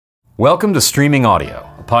Welcome to Streaming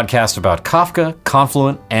Audio, a podcast about Kafka,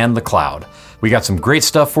 Confluent, and the cloud. We got some great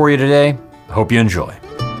stuff for you today. Hope you enjoy.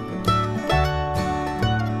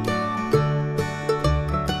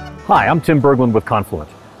 Hi, I'm Tim Berglund with Confluent.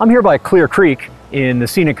 I'm here by Clear Creek in the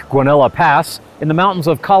scenic Guanella Pass in the mountains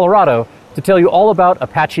of Colorado to tell you all about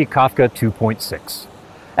Apache Kafka 2.6.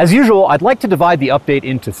 As usual, I'd like to divide the update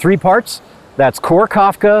into three parts. That's Core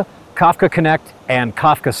Kafka, Kafka Connect, and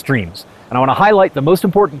Kafka Streams. And I want to highlight the most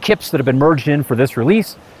important KIPs that have been merged in for this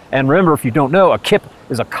release. And remember, if you don't know, a KIP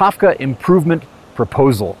is a Kafka Improvement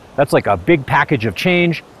Proposal. That's like a big package of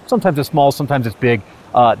change. Sometimes it's small, sometimes it's big,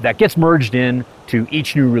 that gets merged in to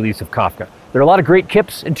each new release of Kafka. There are a lot of great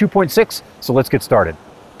KIPs in 2.6, so let's get started.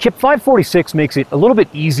 KIP 546 makes it a little bit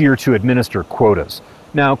easier to administer quotas.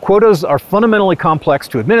 Now, quotas are fundamentally complex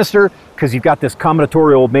to administer because you've got this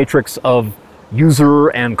combinatorial matrix of user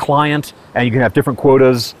and client, and you can have different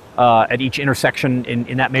quotas at each intersection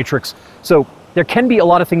in that matrix. So there can be a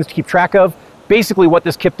lot of things to keep track of. Basically what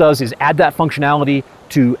this KIP does is add that functionality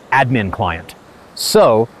to admin client.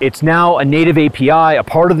 So it's now a native API, a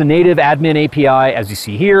part of the native admin API, as you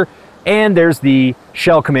see here. And there's the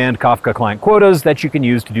shell command Kafka client quotas that you can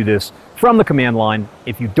use to do this from the command line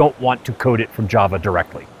if you don't want to code it from Java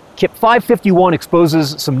directly. KIP 551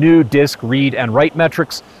 exposes some new disk read and write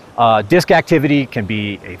metrics. Disk activity can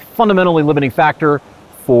be a fundamentally limiting factor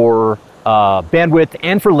for bandwidth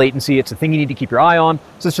and for latency. It's a thing you need to keep your eye on.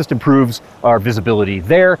 So this just improves our visibility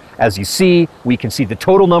there. As you see, we can see the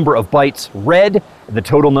total number of bytes read, the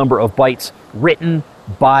total number of bytes written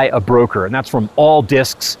by a broker. And that's from all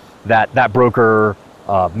disks that broker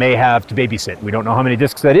may have to babysit. We don't know how many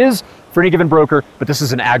disks that is for any given broker, but this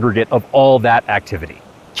is an aggregate of all that activity.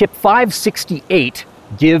 KIP 568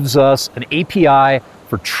 gives us an API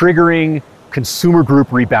for triggering consumer group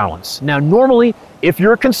rebalance. Now, normally, if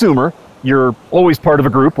you're a consumer, you're always part of a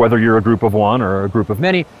group, whether you're a group of one or a group of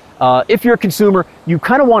many. If you're a consumer, you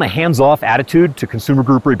kind of want a hands-off attitude to consumer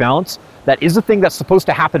group rebalance. That is a thing that's supposed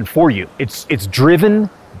to happen for you. It's driven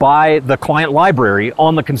by the client library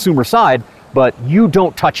on the consumer side, but you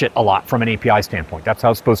don't touch it a lot from an API standpoint. That's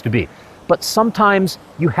how it's supposed to be. But sometimes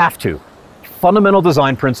you have to. Fundamental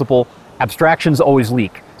design principle, abstractions always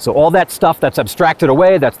leak. So all that stuff that's abstracted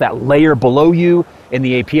away, that's that layer below you in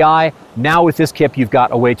the API, now with this KIP, you've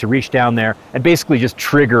got a way to reach down there and basically just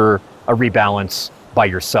trigger a rebalance by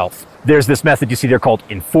yourself. There's this method you see there called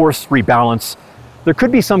enforce rebalance. There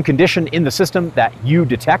could be some condition in the system that you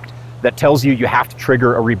detect that tells you have to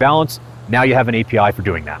trigger a rebalance. Now you have an API for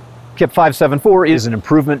doing that. KIP 574 is an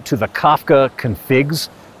improvement to the Kafka configs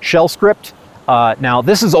shell script. Now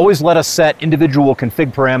this has always let us set individual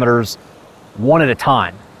config parameters one at a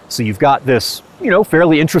time. So you've got this,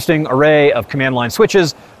 fairly interesting array of command line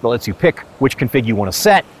switches that lets you pick which config you want to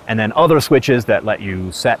set, and then other switches that let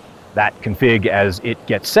you set that config as it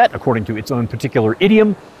gets set according to its own particular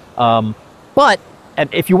idiom. But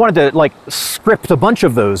if you wanted to script a bunch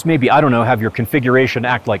of those, maybe, have your configuration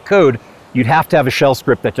act like code, you'd have to have a shell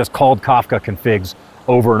script that just called Kafka configs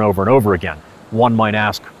over and over and over again. One might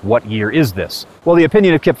ask, what year is this? Well, the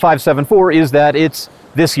opinion of KIP 574 is that it's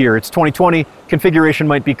this year, it's 2020, configuration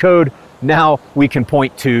might be code. Now we can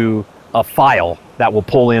point to a file that will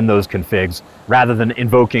pull in those configs rather than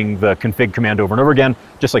invoking the config command over and over again,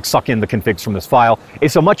 just suck in the configs from this file.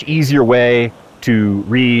 It's a much easier way to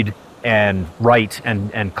read and write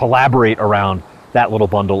and collaborate around that little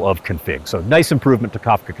bundle of configs. So nice improvement to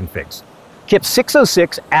Kafka configs. KIP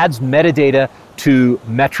 606 adds metadata to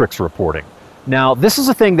metrics reporting. Now, this is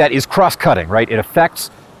a thing that is cross-cutting, right? It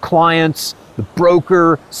affects clients, the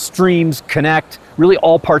broker, streams, connect, really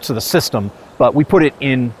all parts of the system, but we put it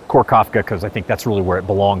in Core Kafka because I think that's really where it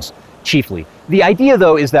belongs chiefly. The idea,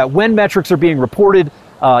 though, is that when metrics are being reported,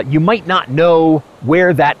 you might not know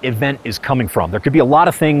where that event is coming from. There could be a lot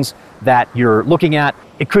of things that you're looking at.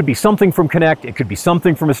 It could be something from Connect, it could be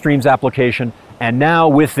something from a Streams application, and now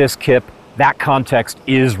with this KIP, that context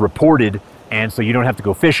is reported, and so you don't have to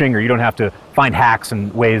go fishing or you don't have to find hacks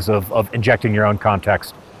and ways of injecting your own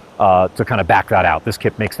context to kind of back that out. This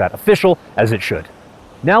KIP makes that official, as it should.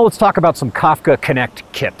 Now let's talk about some Kafka Connect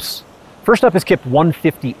KIPs. First up is KIP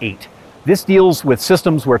 158. This deals with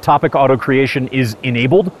systems where topic auto creation is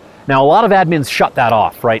enabled. Now a lot of admins shut that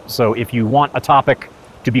off, right? So if you want a topic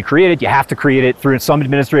to be created, you have to create it through some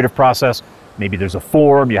administrative process. Maybe there's a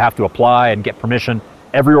form, you have to apply and get permission.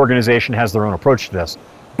 Every organization has their own approach to this.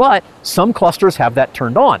 But some clusters have that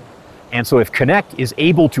turned on. And so if Connect is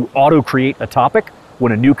able to auto create a topic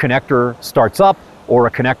when a new connector starts up or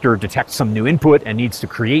a connector detects some new input and needs to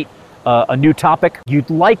create a new topic, you'd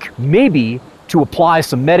like maybe to apply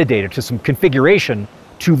some metadata to some configuration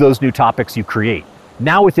to those new topics you create.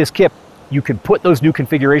 Now with this KIP, you can put those new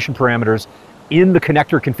configuration parameters in the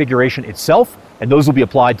connector configuration itself, and those will be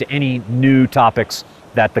applied to any new topics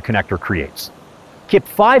that the connector creates. KIP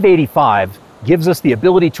 585 gives us the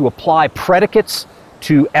ability to apply predicates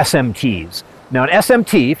to SMTs. Now, an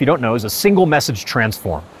SMT, if you don't know, is a single message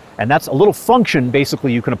transform. And that's a little function,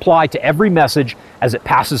 basically, you can apply to every message as it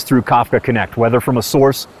passes through Kafka Connect, whether from a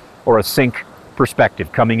source or a sink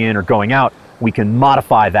perspective, coming in or going out. We can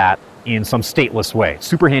modify that in some stateless way.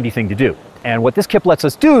 Super handy thing to do. And what this KIP lets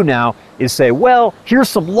us do now is say, well, here's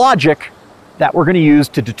some logic that we're going to use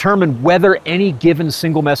to determine whether any given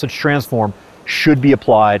single message transform should be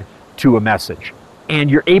applied to a message. And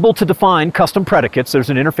you're able to define custom predicates. There's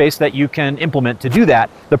an interface that you can implement to do that.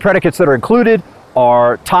 The predicates that are included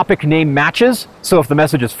are topic name matches. So if the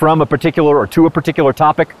message is from a particular or to a particular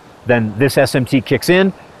topic, then this SMT kicks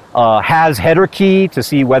in. Has header key to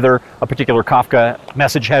see whether a particular Kafka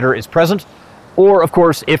message header is present. Or, of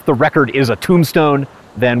course, if the record is a tombstone,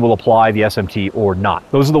 then we'll apply the SMT or not.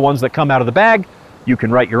 Those are the ones that come out of the bag. You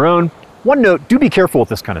can write your own. One note, do be careful with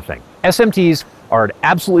this kind of thing. SMTs are an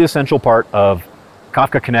absolutely essential part of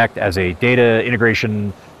Kafka Connect as a data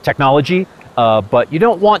integration technology, but you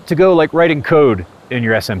don't want to go like writing code in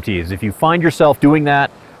your SMTs. If you find yourself doing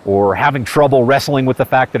that or having trouble wrestling with the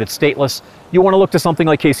fact that it's stateless, you want to look to something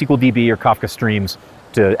like KSQLDB or Kafka Streams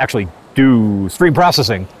to actually do stream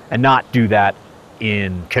processing and not do that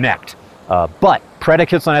in Connect. But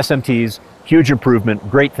predicates on SMTs, huge improvement,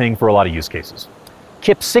 great thing for a lot of use cases.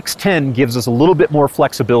 KIP 610 gives us a little bit more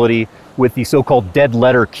flexibility with the so-called dead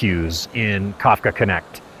letter queues in Kafka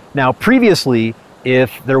Connect. Now, previously,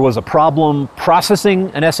 if there was a problem processing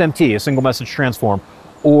an SMT, a single message transform,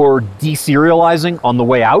 or deserializing on the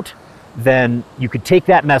way out, then you could take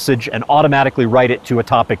that message and automatically write it to a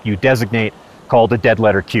topic you designate called a dead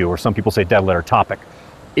letter queue, or some people say dead letter topic.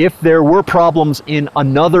 If there were problems in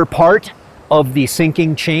another part of the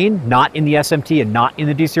syncing chain, not in the SMT and not in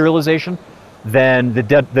the deserialization, then the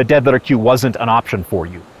dead letter queue wasn't an option for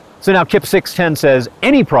you. So now KIP 610 says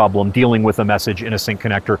any problem dealing with a message in a sync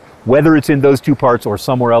connector, whether it's in those two parts or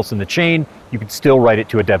somewhere else in the chain, you can still write it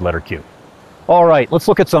to a dead letter queue. All right, let's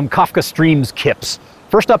look at some Kafka Streams KIPs.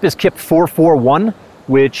 First up is KIP 441,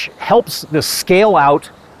 which helps the scale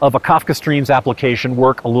out of a Kafka Streams application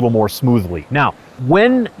work a little more smoothly. Now,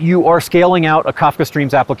 when you are scaling out a Kafka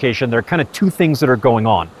Streams application, there are kind of two things that are going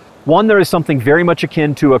on. One, there is something very much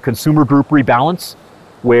akin to a consumer group rebalance,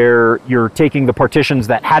 where you're taking the partitions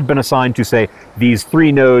that had been assigned to, say, these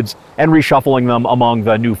 3 nodes and reshuffling them among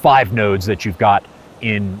the new 5 nodes that you've got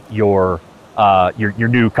in your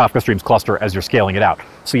new Kafka Streams cluster as you're scaling it out.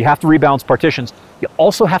 So you have to rebalance partitions. You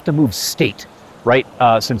also have to move state, right?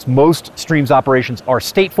 Since most Streams operations are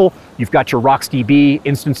stateful, you've got your RocksDB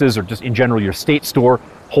instances, or just in general your state store,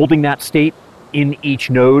 holding that state in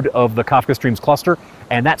each node of the Kafka Streams cluster,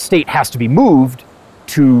 and that state has to be moved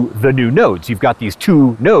to the new nodes. You've got these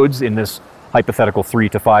 2 nodes in this hypothetical 3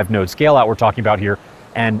 to 5 node scale out we're talking about here,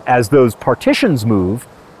 and as those partitions move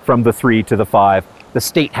from the 3 to the 5, the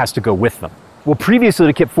state has to go with them. Well, previously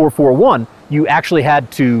to KIP 441, you actually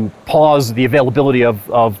had to pause the availability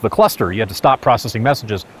of the cluster. You had to stop processing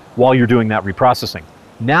messages while you're doing that reprocessing.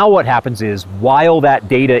 Now what happens is, while that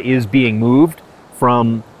data is being moved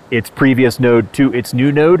from its previous node to its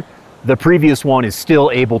new node, the previous one is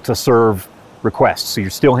still able to serve requests. So you're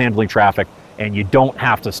still handling traffic and you don't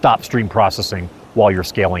have to stop stream processing while you're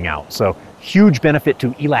scaling out. So huge benefit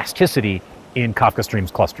to elasticity in Kafka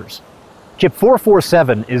Streams clusters. KIP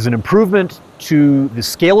 447 is an improvement to the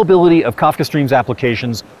scalability of Kafka Streams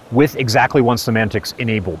applications with exactly one semantics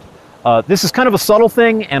enabled. This is kind of a subtle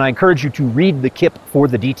thing, and I encourage you to read the KIP for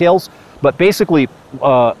the details, but basically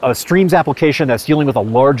a Streams application that's dealing with a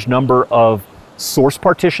large number of source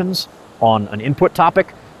partitions on an input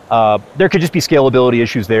topic, there could just be scalability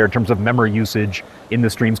issues there in terms of memory usage in the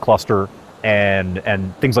Streams cluster and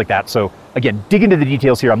things like that. So again, dig into the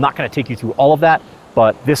details here. I'm not going to take you through all of that,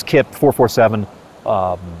 but this KIP 447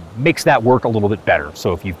 makes that work a little bit better.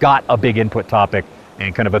 So if you've got a big input topic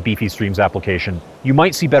and kind of a beefy Streams application, you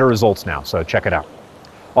might see better results now, so check it out.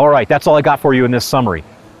 All right, that's all I got for you in this summary.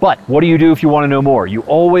 But what do you do if you want to know more? You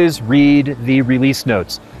always read the release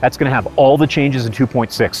notes. That's going to have all the changes in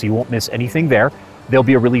 2.6, so you won't miss anything there. There'll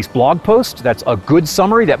be a release blog post that's a good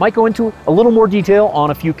summary that might go into a little more detail on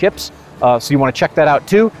a few KIPs, so you want to check that out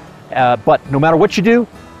too. But no matter what you do,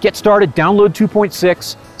 get started, download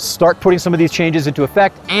 2.6, start putting some of these changes into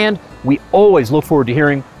effect, and we always look forward to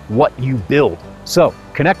hearing what you build. So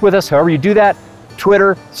connect with us however you do that,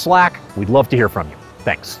 Twitter, Slack, we'd love to hear from you.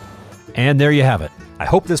 Thanks. And there you have it. I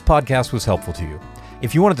hope this podcast was helpful to you.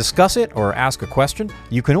 If you want to discuss it or ask a question,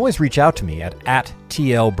 you can always reach out to me at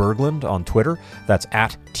 @TLBerglund on Twitter. That's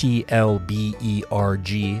at TLBERGLUND.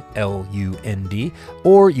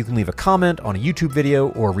 Or you can leave a comment on a YouTube video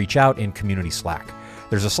or reach out in community Slack.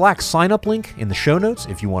 There's a Slack sign-up link in the show notes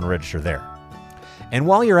if you want to register there. And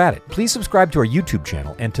while you're at it, please subscribe to our YouTube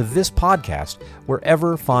channel and to this podcast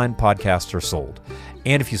wherever fine podcasts are sold.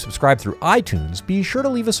 And if you subscribe through iTunes, be sure to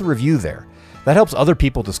leave us a review there. That helps other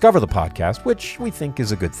people discover the podcast, which we think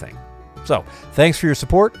is a good thing. So, thanks for your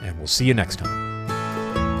support, and we'll see you next time.